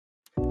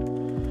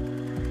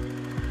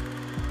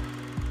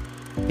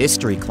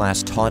History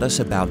class taught us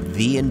about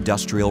the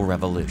Industrial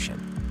Revolution,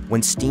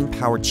 when steam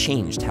power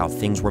changed how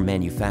things were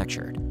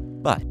manufactured.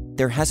 But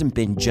there hasn't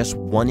been just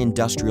one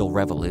industrial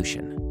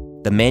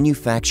revolution. The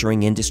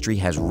manufacturing industry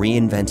has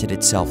reinvented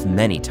itself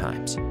many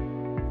times.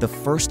 The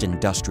first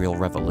industrial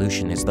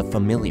revolution is the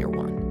familiar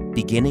one.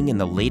 Beginning in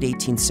the late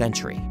 18th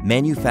century,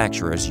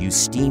 manufacturers used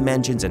steam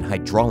engines and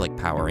hydraulic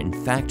power in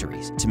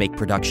factories to make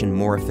production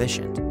more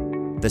efficient.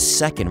 The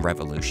second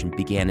revolution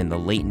began in the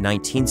late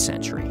 19th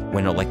century,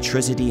 when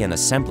electricity and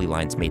assembly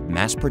lines made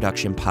mass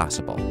production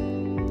possible.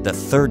 The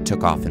third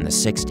took off in the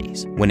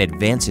 60s, when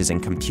advances in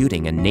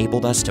computing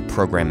enabled us to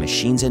program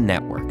machines and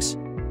networks.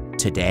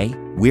 Today,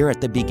 we're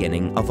at the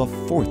beginning of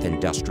a fourth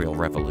industrial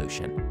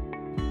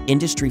revolution.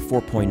 Industry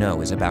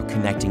 4.0 is about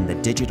connecting the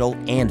digital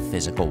and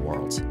physical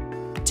worlds.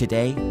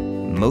 Today,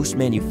 most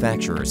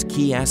manufacturers'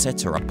 key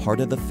assets are a part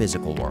of the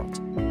physical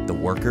world. The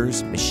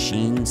workers,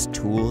 machines,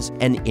 tools,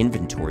 and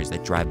inventories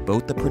that drive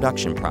both the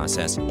production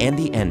process and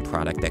the end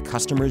product that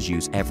customers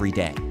use every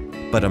day.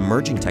 But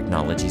emerging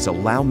technologies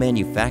allow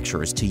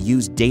manufacturers to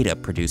use data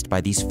produced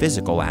by these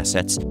physical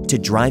assets to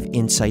drive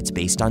insights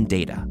based on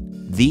data.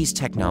 These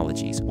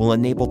technologies will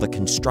enable the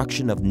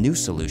construction of new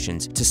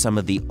solutions to some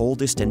of the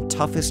oldest and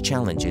toughest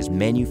challenges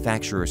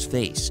manufacturers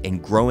face in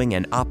growing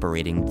and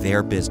operating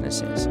their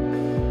businesses.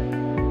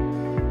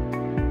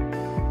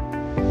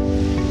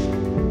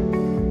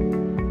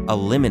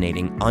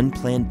 Eliminating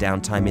unplanned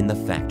downtime in the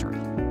factory.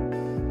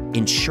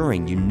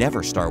 Ensuring you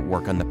never start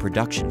work on the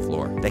production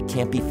floor that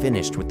can't be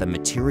finished with the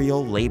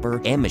material, labor,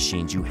 and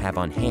machines you have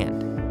on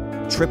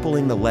hand.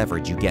 Tripling the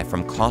leverage you get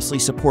from costly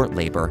support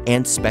labor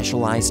and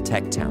specialized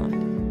tech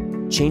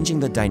talent. Changing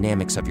the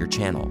dynamics of your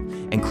channel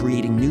and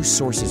creating new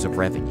sources of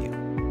revenue.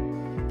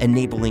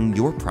 Enabling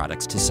your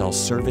products to sell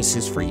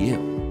services for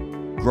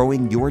you.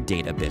 Growing your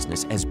data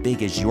business as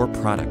big as your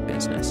product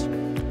business.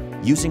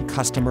 Using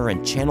customer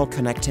and channel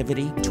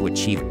connectivity to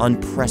achieve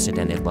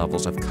unprecedented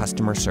levels of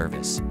customer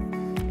service.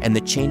 And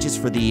the changes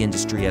for the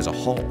industry as a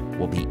whole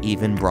will be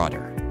even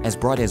broader, as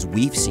broad as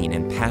we've seen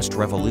in past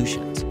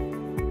revolutions.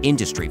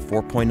 Industry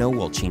 4.0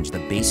 will change the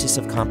basis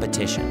of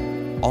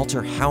competition,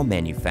 alter how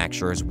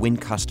manufacturers win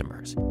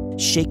customers,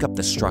 shake up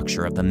the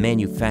structure of the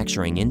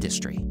manufacturing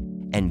industry,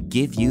 and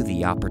give you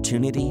the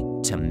opportunity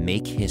to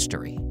make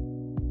history.